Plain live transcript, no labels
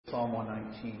Psalm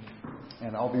 119.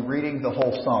 And I'll be reading the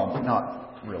whole psalm.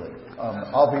 Not really.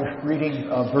 I'll be reading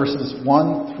verses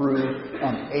 1 through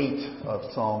 8 of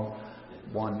Psalm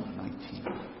 119.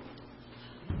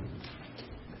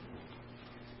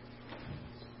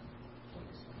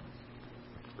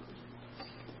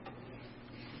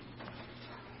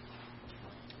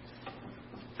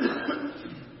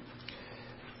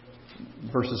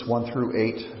 Verses 1 through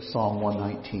 8, Psalm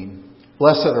 119.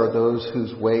 Blessed are those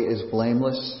whose way is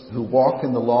blameless, who walk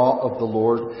in the law of the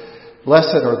Lord.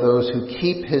 Blessed are those who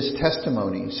keep his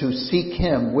testimonies, who seek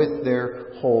him with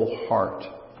their whole heart,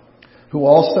 who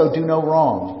also do no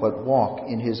wrong, but walk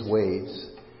in his ways.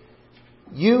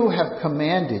 You have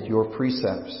commanded your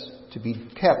precepts to be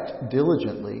kept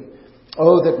diligently.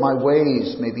 Oh, that my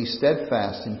ways may be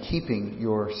steadfast in keeping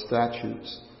your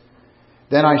statutes.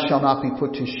 Then I shall not be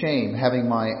put to shame, having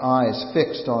my eyes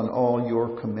fixed on all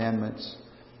your commandments.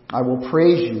 I will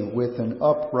praise you with an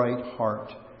upright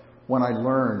heart when I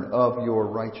learn of your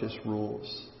righteous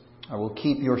rules. I will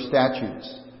keep your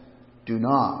statutes. Do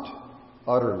not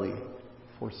utterly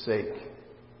forsake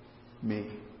me.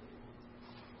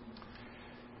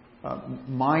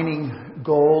 Mining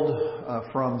gold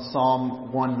from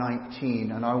Psalm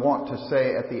 119. And I want to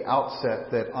say at the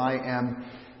outset that I am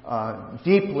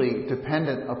deeply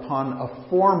dependent upon a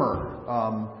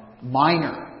former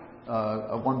miner,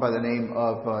 one by the name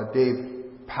of Dave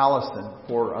Pallison,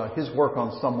 for his work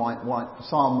on Psalm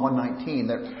 119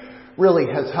 that really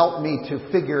has helped me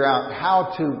to figure out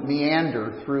how to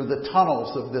meander through the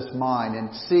tunnels of this mine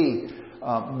and see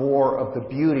more of the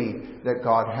beauty that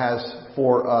God has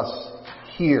for us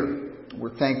here.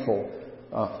 We're thankful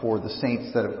for the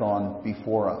saints that have gone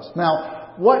before us.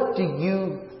 Now, what do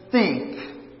you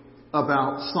think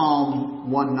about Psalm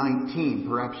 119?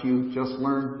 Perhaps you just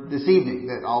learned this evening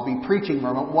that I'll be preaching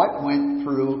from it. What went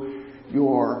through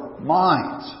your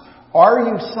minds? Are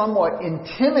you somewhat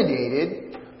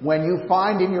intimidated when you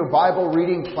find in your Bible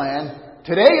reading plan,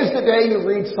 today is the day you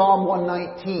read Psalm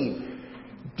 119?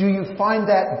 Do you find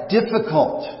that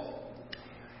difficult?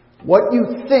 What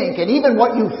you think and even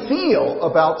what you feel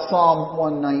about Psalm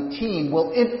 119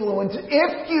 will influence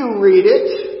if you read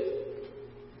it,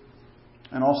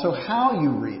 and also how you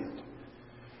read it.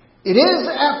 It is,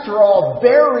 after all,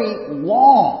 very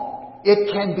long.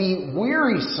 It can be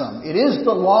wearisome. It is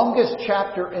the longest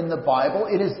chapter in the Bible.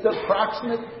 It is the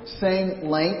approximate same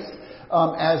length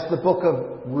as the book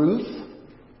of Ruth,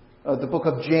 the book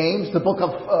of James, the book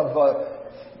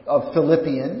of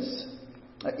Philippians.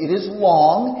 It is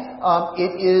long.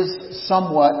 It is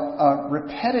somewhat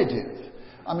repetitive.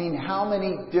 I mean, how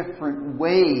many different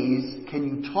ways can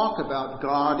you talk about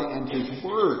God and His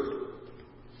Word?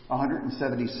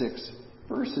 176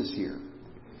 verses here.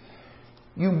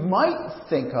 You might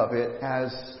think of it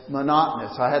as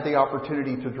monotonous. I had the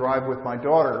opportunity to drive with my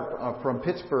daughter from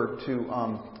Pittsburgh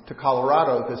to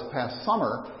Colorado this past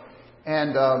summer.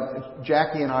 And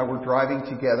Jackie and I were driving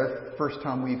together. First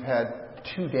time we've had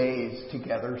 2 days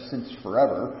together since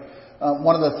forever.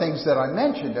 One of the things that I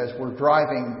mentioned as we're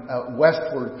driving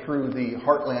westward through the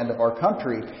heartland of our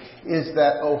country is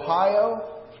that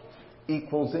Ohio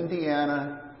equals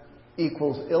Indiana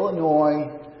equals Illinois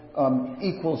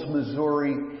equals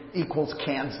Missouri equals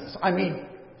Kansas. I mean,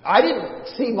 I didn't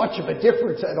see much of a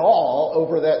difference at all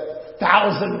over that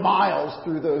 1,000 miles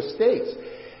through those states.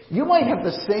 You might have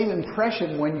the same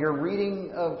impression when you're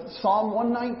reading Psalm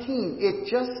 119. It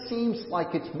just seems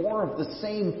like it's more of the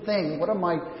same thing. What am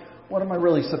I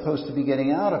really supposed to be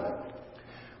getting out of it?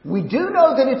 We do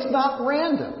know that it's not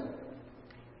random.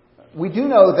 We do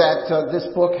know that this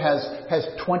book has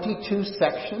 22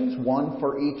 sections, one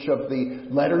for each of the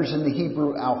letters in the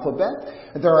Hebrew alphabet.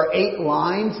 There are 8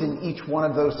 lines in each one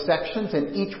of those sections,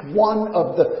 and each one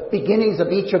of the beginnings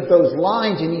of each of those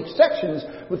lines in each section is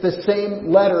with the same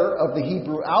letter of the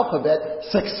Hebrew alphabet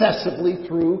successively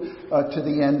through to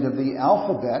the end of the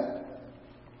alphabet.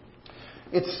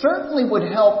 It certainly would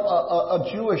help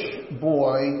a Jewish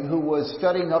boy who was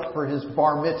studying up for his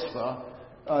bar mitzvah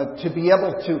to be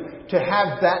able to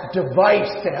have that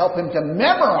device to help him to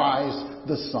memorize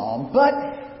the psalm, but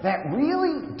that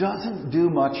really doesn't do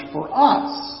much for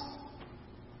us.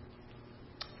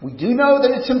 We do know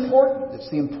that it's important. It's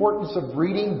the importance of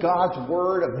reading God's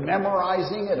Word, of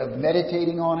memorizing it, of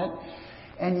meditating on it,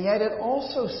 and yet it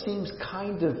also seems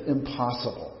kind of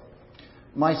impossible.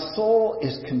 My soul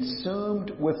is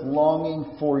consumed with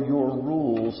longing for your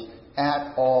rules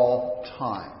at all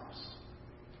times.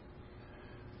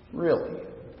 Really?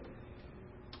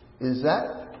 Is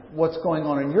that what's going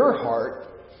on in your heart?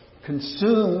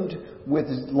 Consumed with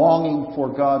longing for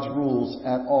God's rules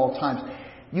at all times.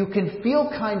 You can feel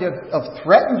kind of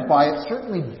threatened by it,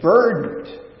 certainly burdened.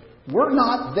 We're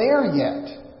not there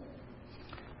yet.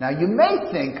 Now, you may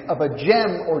think of a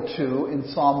gem or two in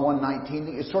Psalm 119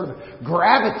 that you sort of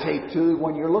gravitate to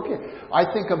when you're looking. I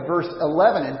think of verse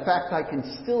 11. In fact, I can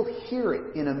still hear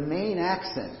it in a Maine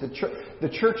accent. The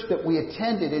church that we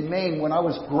attended in Maine when I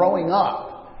was growing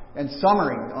up and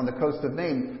summering on the coast of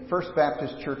Maine, First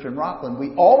Baptist Church in Rockland,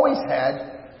 we always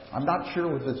had, I'm not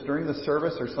sure if it's during the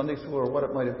service or Sunday school or what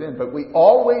it might have been, but we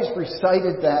always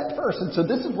recited that verse. And so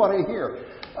this is what I hear.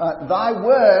 Thy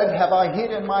word have I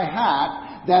hid in my hat,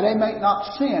 that I might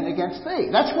not sin against thee.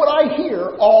 That's what I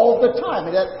hear all the time.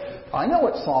 And I know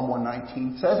what Psalm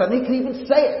 119 says, and he can even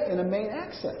say it in a Maine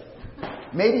accent.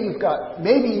 Maybe you've got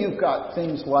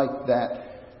things like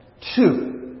that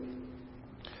too.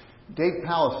 Dave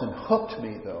Pallison hooked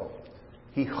me, though.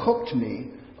 He hooked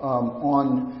me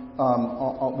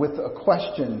with a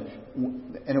question,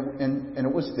 and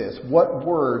it was this: what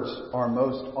words are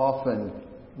most often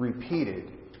repeated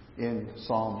in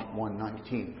Psalm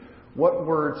 119? What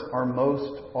words are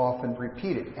most often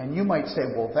repeated? And you might say,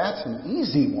 well, that's an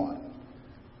easy one.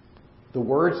 The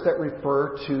words that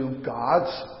refer to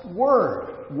God's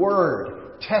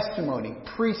word, testimony,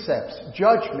 precepts,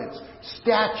 judgments,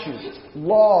 statutes,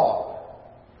 law.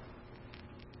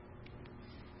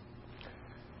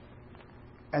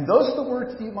 And those are the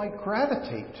words that you might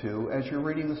gravitate to as you're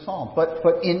reading the psalm. But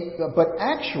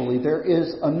actually, there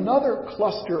is another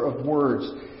cluster of words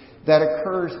that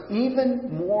occurs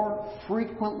even more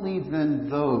frequently than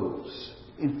those.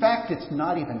 In fact, it's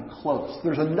not even close.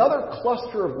 There's another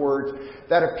cluster of words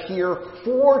that appear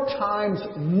 4 times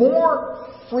more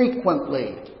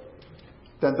frequently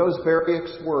than those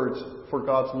various words for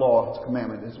God's law, His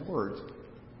commandment, His words.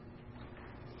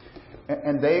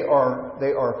 And they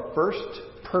are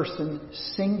first-person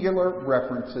singular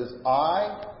references.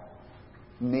 I,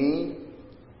 me,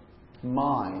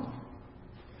 mine,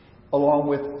 along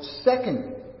with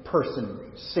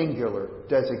second-person singular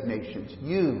designations.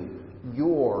 You,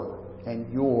 your,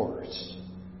 and yours.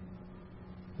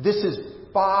 This is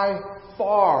by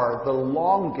far the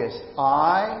longest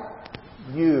I,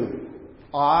 you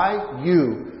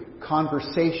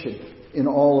conversation in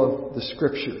all of the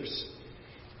Scriptures.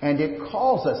 And it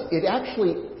calls us, it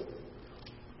actually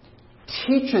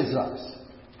teaches us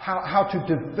how to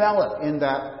develop in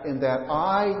that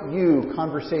I-you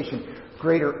conversation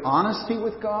greater honesty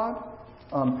with God,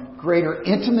 greater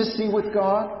intimacy with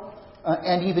God,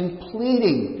 and even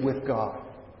pleading with God.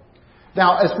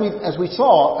 Now, as we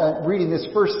saw reading this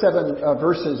first 7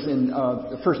 verses in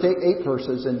the first 8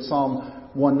 verses in Psalm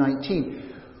 119,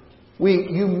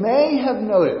 you may have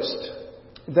noticed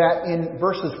that in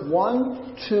verses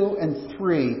 1, 2, and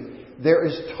 3 there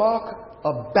is talk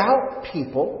about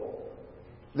people,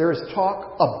 there is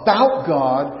talk about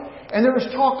God, and there is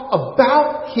talk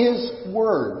about His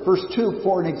Word. Verse 2,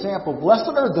 for an example,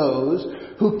 blessed are those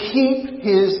who keep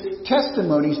His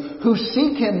testimonies, who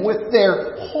seek Him with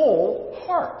their whole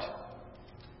heart.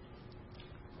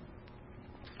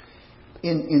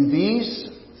 In these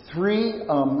 3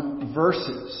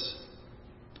 verses,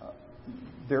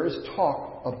 there is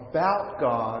talk about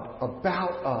God,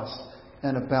 about us,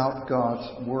 and about God's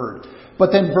Word.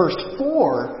 But then verse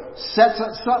 4 sets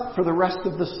us up for the rest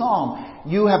of the psalm.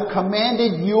 You have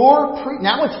commanded your...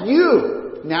 Now it's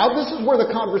you. Now this is where the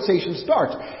conversation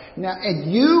starts. Now,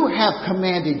 and you have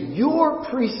commanded your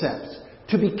precepts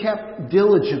to be kept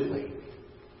diligently.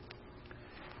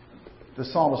 The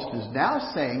psalmist is now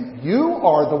saying, you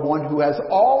are the one who has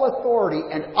all authority,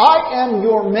 and I am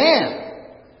your man.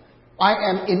 I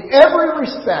am in every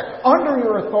respect under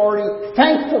your authority,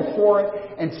 thankful for it,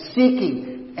 and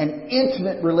seeking an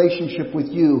intimate relationship with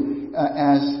you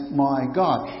as my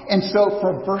God. And so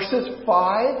from verses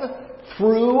 5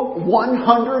 through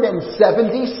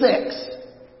 176,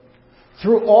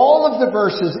 through all of the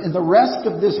verses in the rest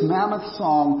of this mammoth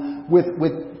psalm, with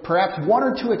perhaps 1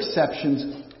 or 2 exceptions,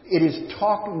 it is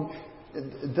talking,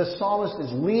 the psalmist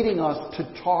is leading us to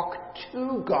talk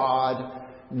to God,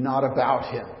 not about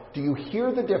Him. Do you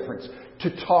hear the difference? To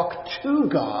talk to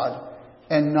God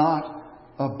and not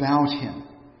about Him.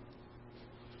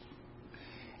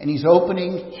 And He's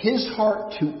opening His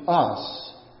heart to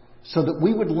us so that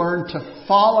we would learn to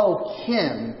follow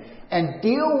Him and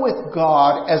deal with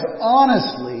God as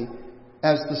honestly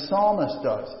as the psalmist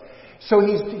does. So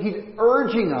he's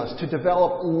urging us to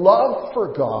develop love for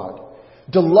God,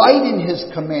 delight in His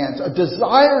commands, a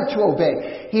desire to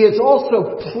obey. He is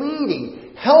also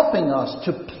pleading, helping us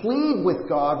to plead with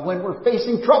God when we're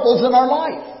facing troubles in our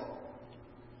life.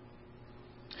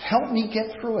 Help me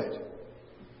get through it.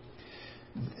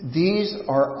 These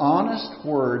are honest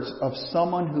words of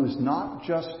someone who's not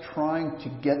just trying to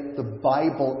get the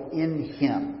Bible in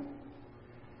him.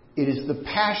 It is the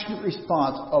passionate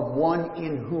response of one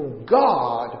in whom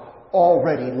God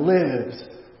already lives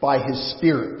by His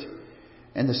Spirit.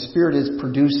 And the Spirit is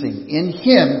producing in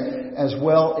him as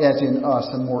well as in us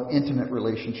a more intimate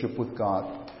relationship with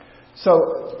God.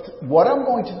 So what I'm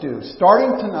going to do,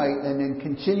 starting tonight and then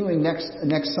continuing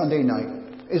next Sunday night,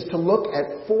 is to look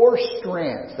at 4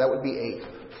 strands. That would be 8.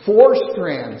 4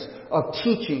 strands of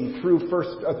teaching through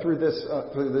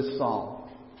this psalm.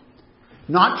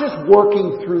 Not just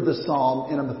working through the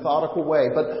psalm in a methodical way,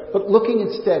 but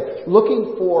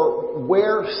looking for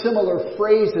where similar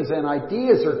phrases and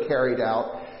ideas are carried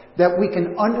out, that we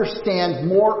can understand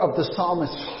more of the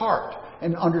psalmist's heart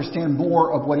and understand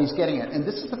more of what he's getting at. And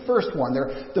this is the first one.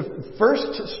 The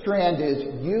first strand is,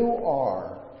 you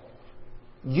are,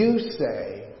 you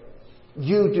say,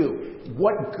 you do.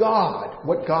 What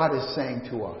God is saying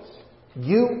to us.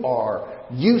 You are,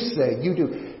 you say, you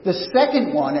do. The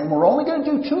second one, and we're only going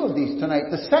to do 2 of these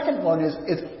tonight. The second one is,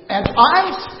 and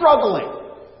I'm struggling.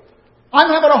 I'm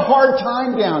having a hard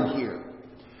time down here.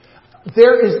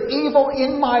 There is evil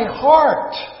in my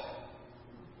heart.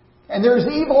 And there's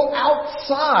evil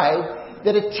outside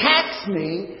that attacks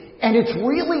me. And it's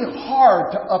really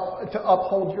hard to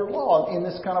uphold your law in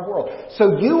this kind of world.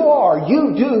 So you are,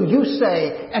 you do, you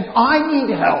say, and I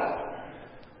need help.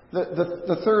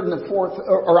 The third and the fourth,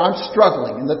 or I'm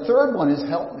struggling. And the third one is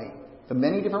help me. The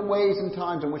many different ways and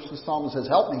times in which the psalmist says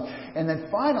help me. And then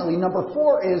finally, number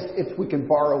 4 is, if we can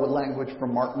borrow a language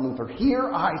from Martin Luther,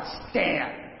 here I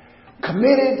stand.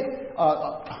 Committed,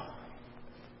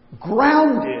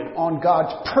 grounded on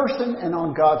God's person and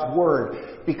on God's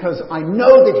Word, because I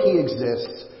know that He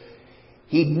exists.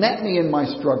 He met me in my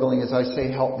struggling as I say,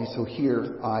 help me, so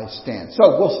here I stand.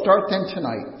 So we'll start then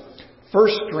tonight.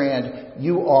 First strand,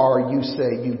 you are, you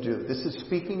say, you do. This is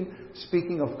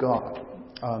speaking of God,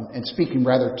 and speaking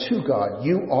rather to God.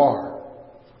 You are,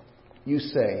 you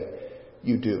say,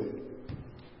 you do.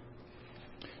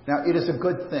 Now, it is a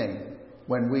good thing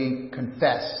when we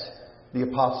confess the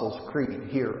Apostles' Creed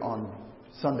here on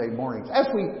Sunday mornings, as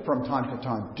we from time to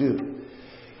time do.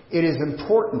 It is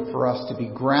important for us to be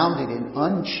grounded in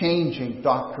unchanging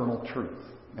doctrinal truth.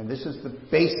 And this is the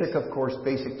basic, of course,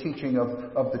 basic teaching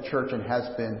of the church, and has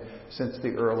been since the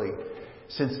early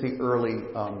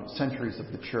centuries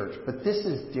of the church. But this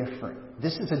is different.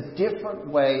 This is a different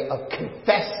way of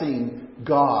confessing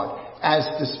God, as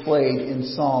displayed in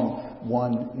Psalm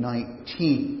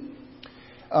 119.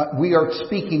 We are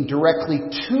speaking directly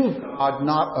to God,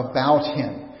 not about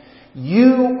Him.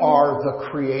 You are the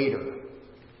Creator.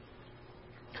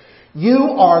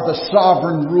 You are the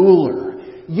sovereign ruler.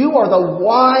 You are the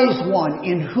wise one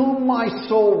in whom my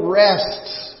soul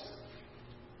rests.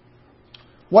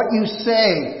 What you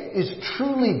say is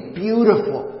truly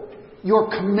beautiful. Your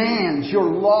commands, your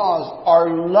laws are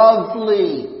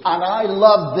lovely, and I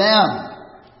love them.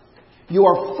 You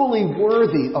are fully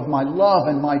worthy of my love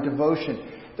and my devotion.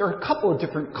 There are a couple of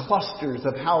different clusters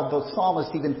of how the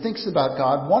psalmist even thinks about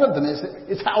God. One of them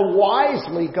is how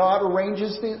wisely God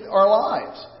arranges our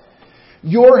lives.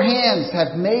 Your hands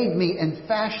have made me and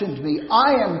fashioned me.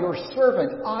 I am your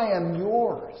servant. I am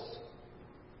yours.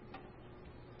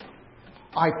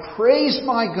 I praise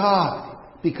my God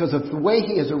because of the way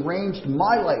He has arranged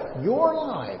my life, your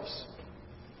lives.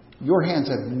 Your hands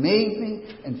have made me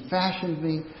and fashioned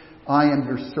me. I am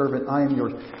your servant. I am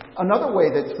yours. Another way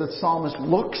that the psalmist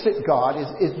looks at God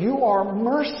is you are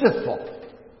merciful.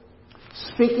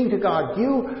 Speaking to God,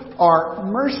 you are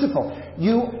merciful.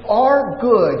 You are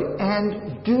good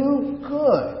and do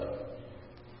good.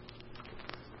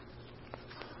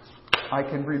 I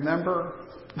can remember,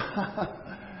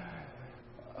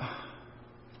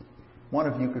 one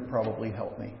of you could probably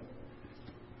help me.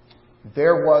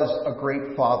 There was a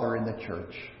great father in the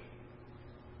church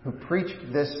who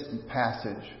preached this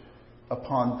passage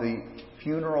upon the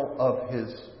funeral of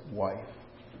his wife.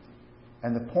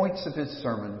 And the points of his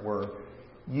sermon were,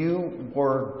 you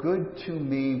were good to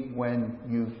me when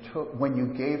you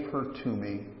gave her to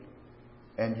me,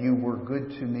 and you were good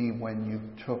to me when you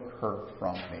took her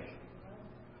from me.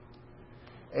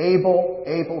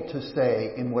 Able to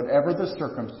say, in whatever the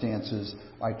circumstances,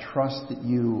 I trust that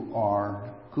you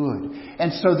are good.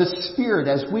 And so the Spirit,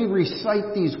 as we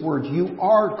recite these words, you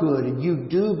are good and you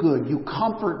do good, you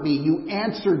comfort me, you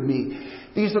answered me.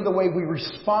 These are the way we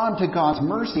respond to God's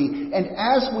mercy. And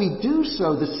as we do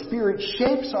so, the Spirit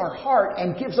shapes our heart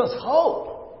and gives us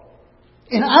hope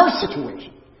in our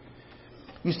situation.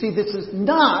 You see, this is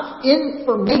not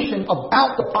information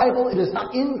about the Bible. It is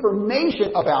not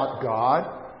information about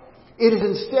God. It is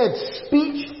instead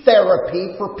speech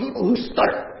therapy for people who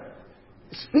stutter.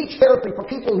 Speech therapy for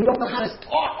people who don't know how to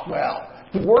talk well.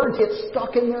 The words get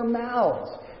stuck in their mouths.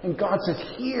 And God says,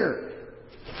 here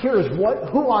is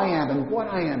who I am and what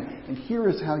I am. And here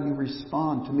is how you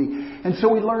respond to me. And so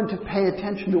we learn to pay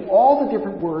attention to all the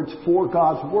different words for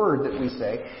God's Word that we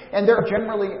say. And there are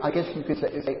generally, I guess you could say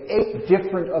 8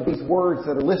 different of these words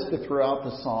that are listed throughout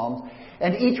the Psalms.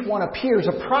 And each one appears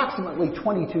approximately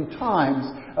 22 times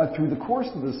through the course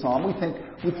of the Psalm. We think,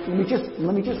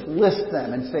 let me just list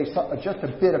them and say just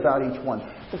a bit about each one.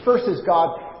 The first is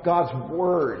God's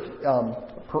Word.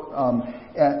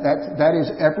 That is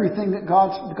everything that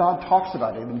God talks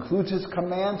about. It includes His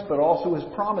commands, but also His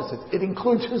promises. It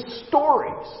includes His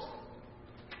stories.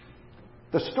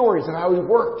 The stories of how He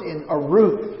worked in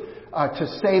Ruth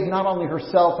to save not only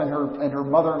herself and her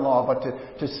mother-in-law, but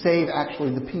to save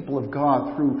actually the people of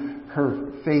God through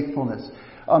her faithfulness.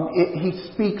 He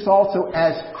speaks also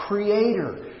as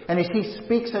Creator. And as He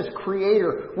speaks as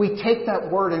Creator, we take that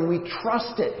word and we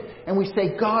trust it. And we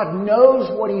say, God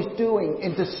knows what He's doing.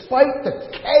 And despite the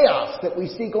chaos that we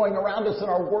see going around us in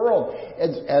our world,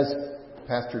 as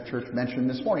Pastor Church mentioned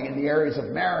this morning, in the areas of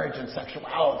marriage and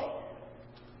sexuality,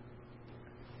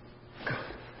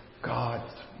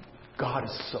 God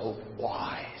is so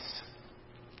wise.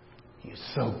 He is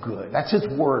so good. That's His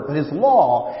word. But His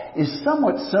law is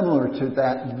somewhat similar to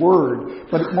that word,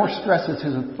 but it more stresses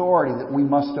His authority that we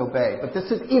must obey. But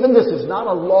this is not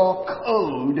a law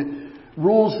code,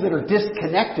 rules that are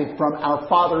disconnected from our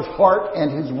Father's heart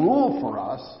and His rule for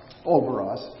us, over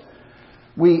us.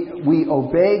 We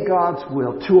obey God's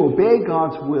will. To obey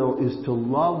God's will is to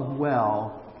love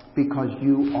well because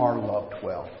you are loved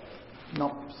well.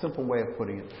 No, simple way of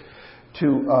putting it.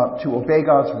 To obey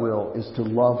God's will is to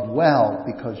love well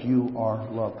because you are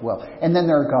loved well. And then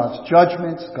there are God's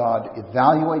judgments. God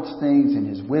evaluates things in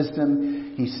His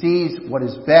wisdom. He sees what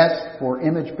is best for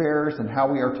image bearers and how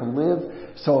we are to live.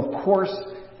 So of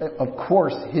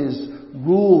course, His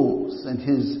rules and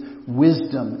His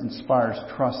wisdom inspires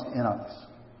trust in us.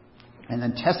 And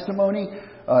then testimony,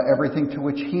 everything to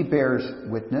which He bears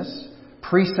witness.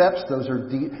 Precepts, those are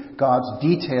God's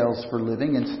details for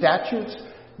living. And statutes,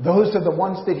 those are the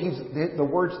ones the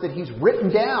words that He's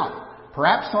written down,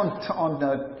 perhaps on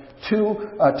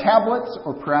 2 tablets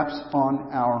or perhaps on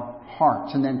our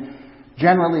hearts. And then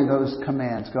generally those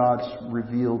commands, God's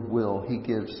revealed will, He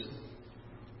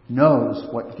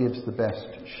knows what gives the best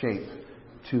shape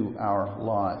to our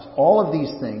lives. All of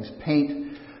these things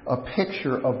paint a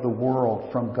picture of the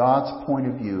world from God's point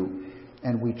of view,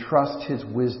 and we trust His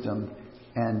wisdom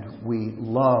and we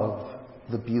love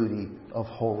the beauty of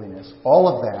holiness. All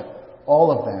of that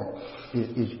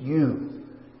is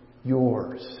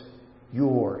yours.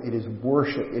 It is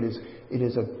worship. It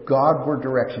is a Godward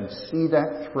direction. See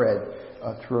that thread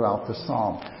throughout the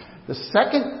Psalm. The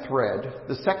second thread,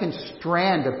 the second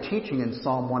strand of teaching in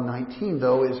Psalm 119,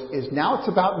 though, is now it's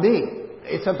about me.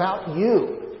 It's about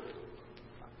you.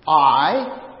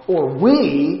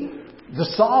 We, the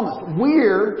psalmist,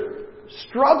 we're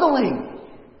struggling.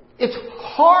 It's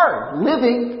hard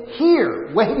living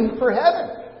here, waiting for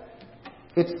heaven.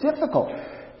 It's difficult.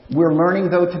 We're learning,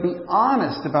 though, to be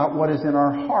honest about what is in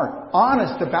our heart.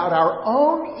 Honest about our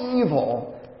own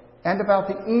evil and about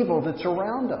the evil that's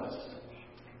around us.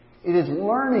 It is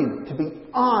learning to be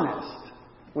honest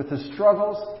with the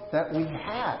struggles that we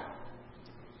have.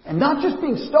 And not just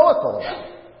being stoical about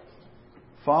it.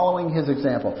 Following His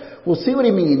example. We'll see what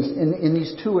He means in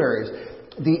these 2 areas.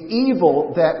 The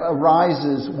evil that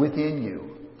arises within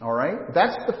you. All right?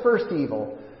 That's the first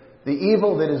evil. The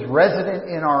evil that is resident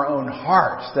in our own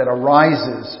hearts, that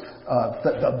arises,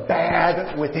 the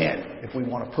bad within, if we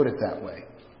want to put it that way.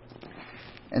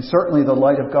 And certainly the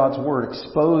light of God's Word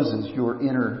exposes your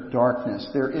inner darkness.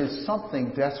 There is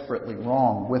something desperately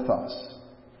wrong with us.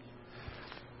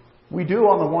 We do,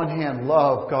 on the one hand,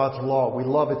 love God's law. We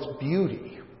love its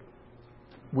beauty.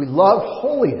 We love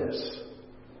holiness.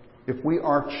 If we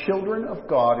are children of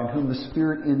God in whom the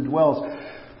Spirit indwells.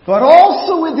 But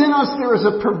also within us there is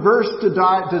a perverse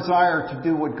desire to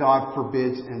do what God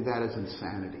forbids, and that is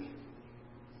insanity.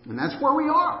 And that's where we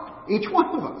are, each one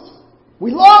of us.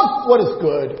 We love what is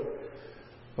good,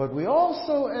 but we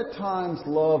also at times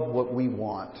love what we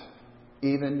want,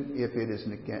 even if it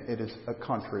is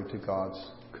contrary to God's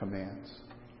commands.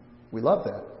 We love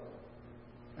that.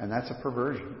 And that's a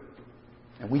perversion.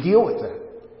 And we deal with that.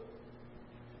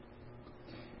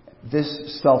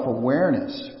 This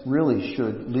self-awareness really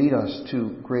should lead us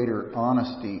to greater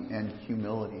honesty and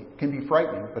humility. It can be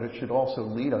frightening, but it should also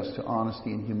lead us to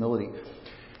honesty and humility.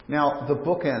 Now, the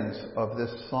bookends of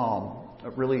this psalm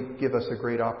really give us a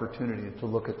great opportunity to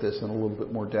look at this in a little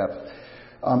bit more depth.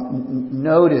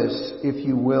 Notice, if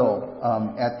you will,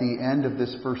 at the end of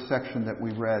this first section that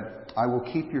we read, I will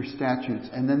keep your statutes.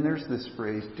 And then there's this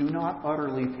phrase, do not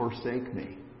utterly forsake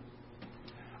me.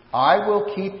 I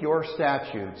will keep your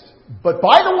statutes. But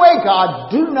by the way,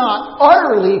 God, do not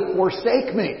utterly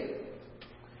forsake me.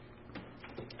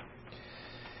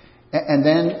 And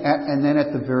then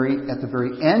at the very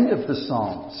end of the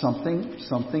psalm,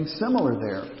 something similar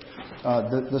there.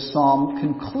 The psalm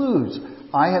concludes,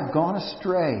 I have gone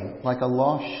astray like a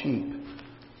lost sheep.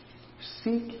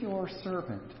 Seek your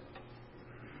servant.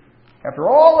 After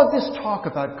all of this talk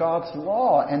about God's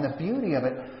law and the beauty of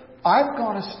it, I've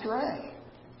gone astray.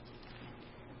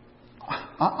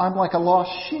 I'm like a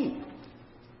lost sheep.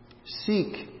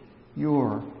 Seek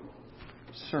your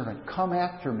servant. Come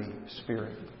after me,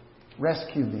 Spirit.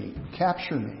 Rescue me.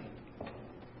 Capture me.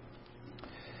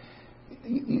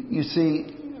 You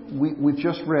see, we've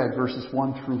just read verses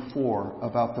 1 through 4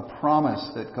 about the promise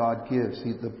that God gives,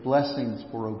 the blessings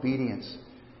for obedience.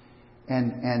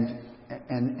 And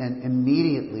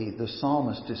immediately the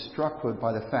psalmist is struck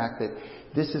by the fact that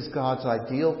this is God's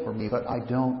ideal for me, but I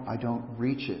don't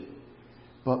reach it.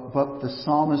 But the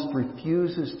psalmist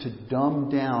refuses to dumb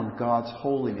down God's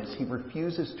holiness. He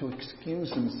refuses to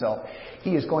excuse himself.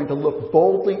 He is going to look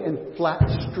boldly and flat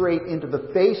straight into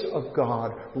the face of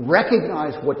God,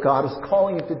 recognize what God is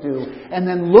calling him to do, and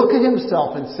then look at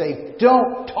himself and say,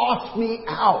 don't toss me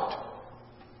out.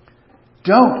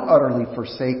 Don't utterly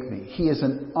forsake me. He is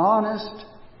an honest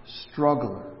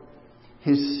struggler.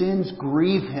 His sins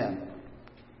grieve him.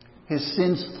 His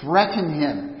sins threaten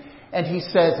him. And he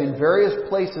says in various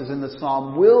places in the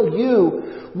psalm, will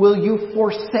you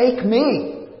forsake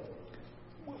me?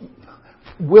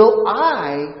 Will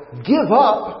I give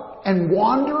up and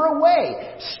wander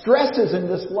away? Stresses in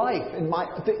this life,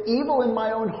 the evil in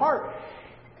my own heart.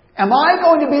 Am I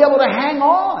going to be able to hang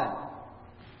on?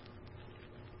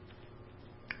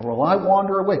 Or will I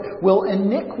wander away? Will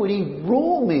iniquity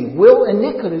rule me? Will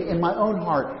iniquity in my own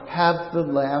heart have the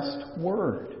last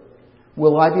word?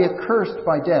 Will I be accursed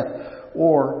by death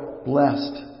or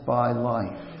blessed by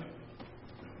life?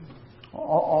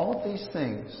 All of these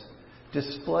things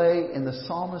display in the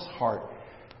psalmist's heart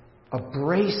a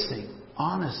bracing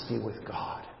honesty with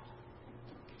God.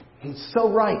 He's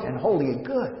so right and holy and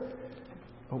good.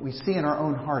 But we see in our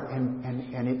own heart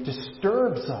and it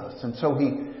disturbs us. And so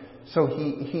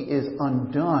he is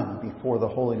undone before the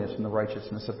holiness and the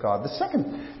righteousness of God.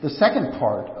 The second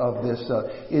part of this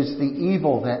is the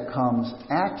evil that comes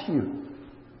at you.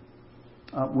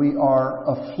 We are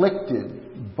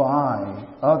afflicted by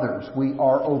others. We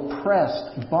are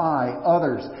oppressed by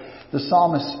others. The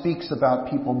psalmist speaks about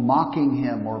people mocking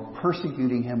him or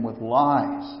persecuting him with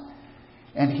lies.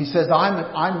 And he says,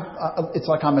 it's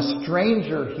like I'm a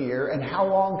stranger here, and how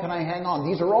long can I hang on?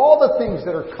 These are all the things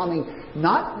that are coming,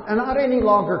 not any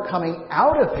longer coming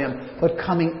out of him, but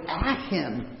coming at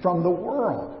him from the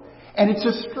world. And it's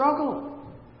a struggle.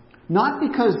 Not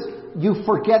because you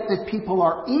forget that people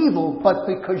are evil, but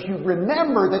because you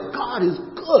remember that God is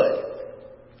good.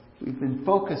 We've been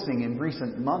focusing in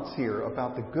recent months here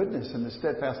about the goodness and the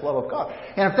steadfast love of God.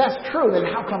 And if that's true, then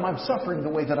how come I'm suffering the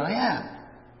way that I am?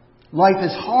 Life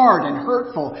is hard and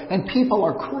hurtful, and people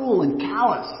are cruel and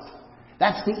calloused.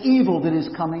 That's the evil that is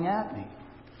coming at me.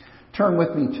 Turn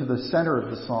with me to the center of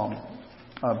the psalm,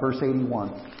 verse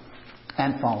 81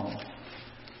 and following.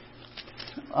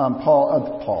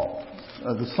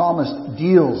 The psalmist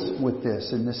deals with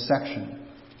this in this section.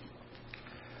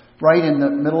 Right in the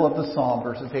middle of the psalm,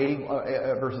 verses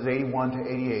 81 to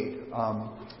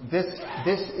 88.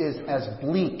 This is as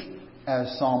bleak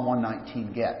as Psalm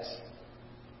 119 gets.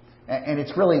 And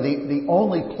it's really the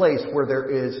only place where there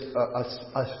is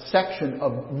a section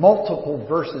of multiple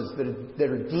verses that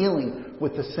are dealing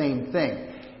with the same thing.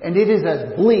 And it is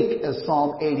as bleak as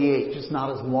Psalm 88, just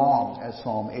not as long as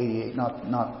Psalm 88,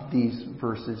 not these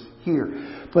verses here.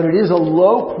 But it is a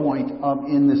low point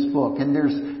in this book, and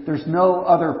there's no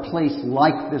other place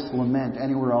like this lament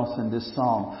anywhere else in this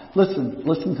psalm.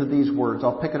 Listen to these words.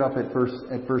 I'll pick it up at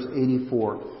verse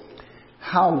 84.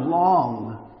 How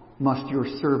long must your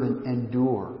servant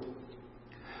endure?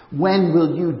 When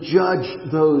will you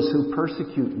judge those who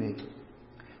persecute me?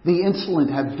 The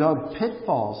insolent have dug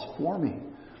pitfalls for me.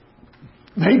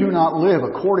 They do not live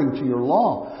according to your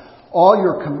law. All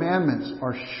your commandments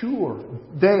are sure.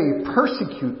 They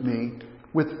persecute me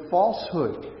with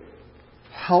falsehood.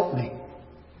 Help me.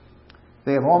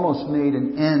 They have almost made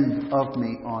an end of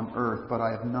me on earth, but I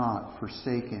have not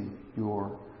forsaken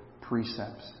your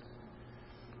precepts.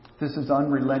 This is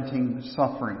unrelenting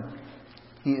suffering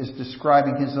He is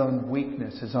describing his own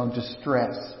weakness, his own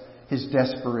distress, his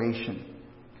desperation.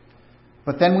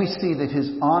 But then we see that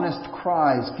his honest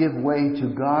cries give way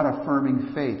to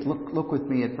God-affirming faith. Look with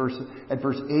me at verse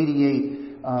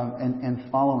 88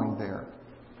 and following there.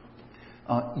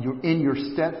 In your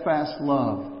steadfast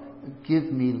love, give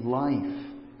me life,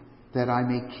 that I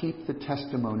may keep the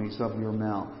testimonies of your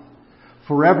mouth.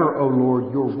 Forever, O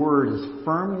Lord, your word is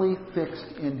firmly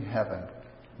fixed in heaven.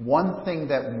 One thing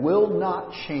that will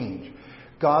not change.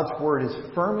 God's word is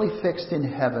firmly fixed in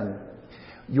heaven.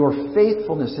 Your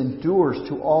faithfulness endures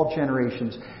to all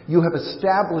generations. You have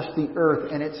established the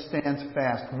earth and it stands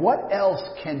fast. What else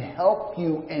can help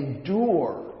you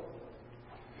endure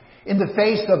in the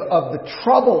face of the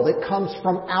trouble that comes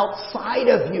from outside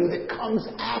of you, that comes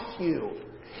at you?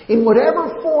 In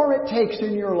whatever form it takes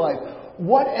in your life,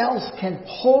 what else can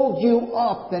hold you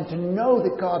up than to know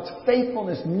that God's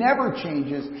faithfulness never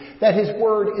changes, that His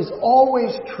Word is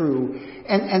always true?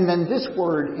 And then this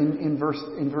word in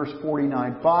verse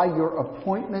 49, by your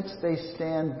appointments they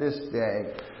stand this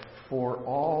day, for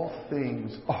all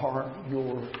things are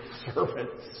your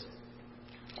servants.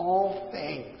 All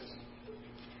things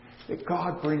that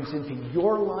God brings into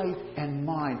your life and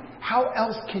mine. How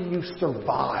else can you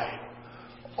survive?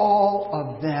 All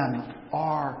of them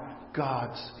are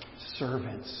God's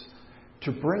servants,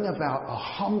 to bring about a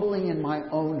humbling in my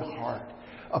own heart,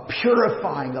 a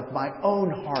purifying of my own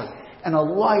heart, and a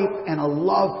life and a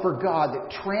love for God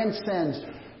that transcends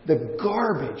the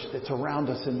garbage that's around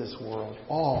us in this world.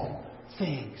 All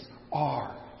things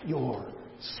are your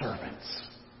servants.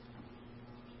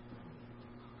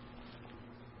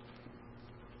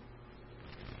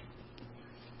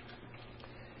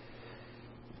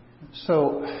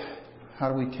 So,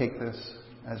 how do we take this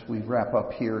as we wrap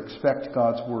up here? Expect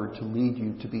God's Word to lead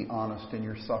you to be honest in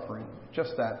your suffering.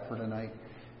 Just that for tonight.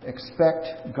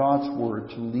 Expect God's Word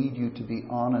to lead you to be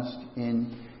honest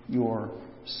in your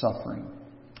suffering.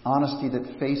 Honesty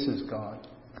that faces God.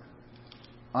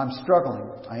 I'm struggling.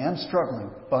 I am struggling,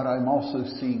 but I'm also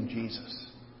seeing Jesus.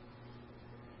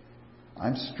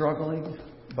 I'm struggling,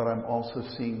 but I'm also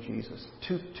seeing Jesus.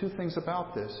 Two things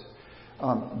about this.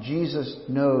 Jesus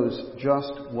knows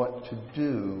just what to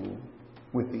do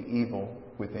with the evil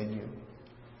within you.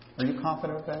 Are you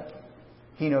confident of that?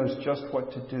 He knows just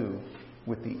what to do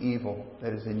with the evil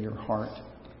that is in your heart.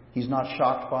 He's not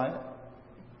shocked by it.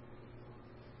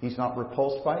 He's not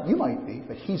repulsed by it. You might be,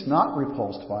 but He's not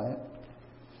repulsed by it.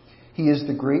 He is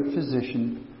the great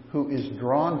physician who is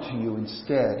drawn to you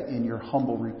instead in your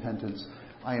humble repentance.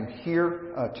 I am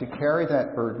here to carry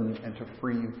that burden and to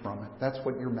free you from it. That's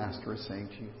what your Master is saying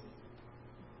to you.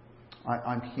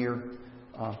 I'm here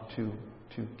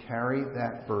to carry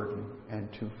that burden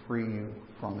and to free you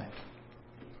from it.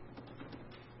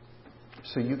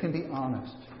 So you can be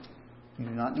honest. You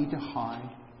do not need to hide.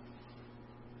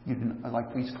 You do,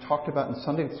 like we talked about in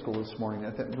Sunday school this morning,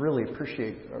 I really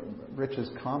appreciate Rich's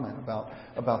comment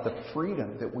about the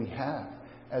freedom that we have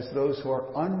as those who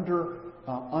are under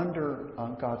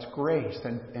God's grace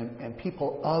and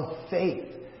people of faith,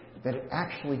 that it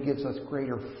actually gives us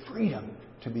greater freedom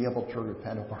to be able to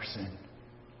repent of our sin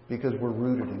because we're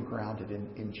rooted and grounded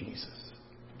in Jesus.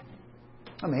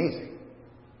 Amazing.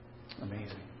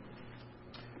 Amazing.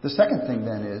 The second thing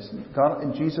then is, God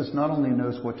and Jesus not only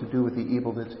knows what to do with the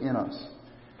evil that's in us,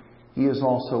 He is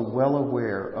also well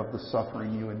aware of the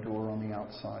suffering you endure on the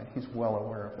outside. He's well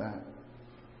aware of that.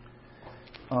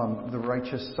 The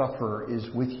righteous sufferer is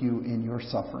with you in your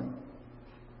suffering.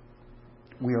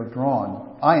 We are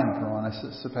drawn, I am drawn, I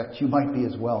suspect you might be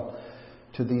as well,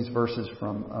 to these verses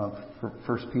from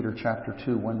 1 Peter chapter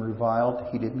 2. When reviled,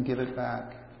 He didn't give it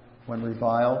back. When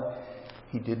reviled,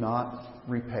 He did not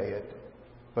repay it,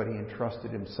 but He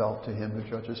entrusted Himself to Him who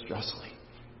judges justly.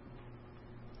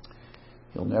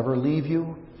 He'll never leave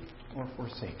you or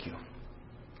forsake you.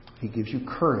 He gives you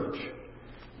courage.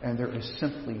 And there is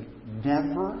simply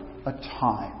never a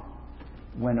time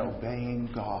when obeying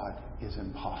God is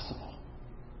impossible.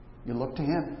 You look to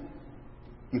Him.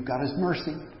 You've got His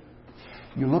mercy.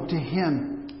 You look to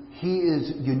Him. He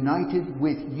is united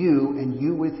with you and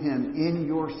you with Him in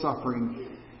your suffering.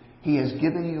 He has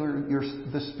given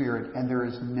you the Spirit, and there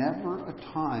is never a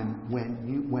time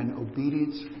when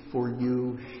obedience for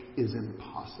you is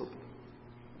impossible.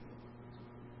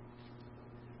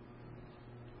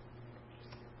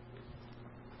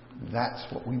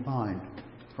 That's what we find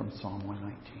from Psalm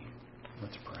 119.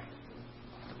 Let's pray.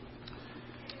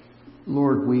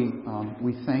 Lord,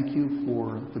 we thank you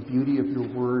for the beauty of your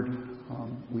word.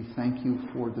 We thank you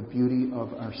for the beauty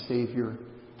of our Savior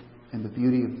and the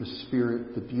beauty of the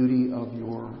Spirit, the beauty of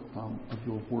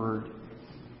your word.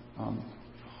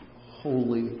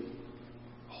 holy,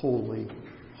 holy,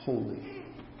 holy.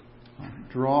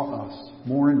 Draw us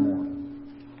more and more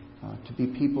to be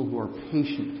people who are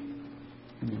patient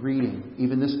in reading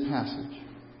even this passage,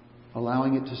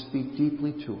 allowing it to speak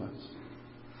deeply to us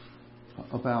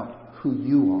about who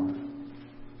you are,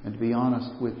 and to be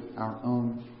honest with our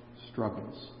own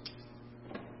struggles,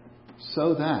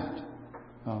 so that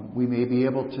we may be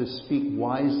able to speak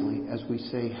wisely as we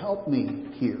say, "Help me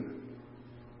here,"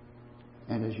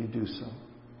 and as you do so.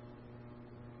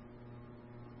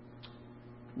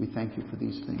 We thank you for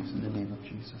these things in the name of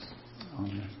Jesus.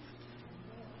 Amen.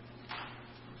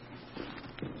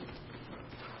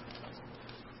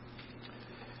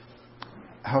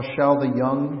 How shall the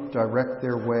young direct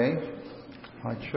their way?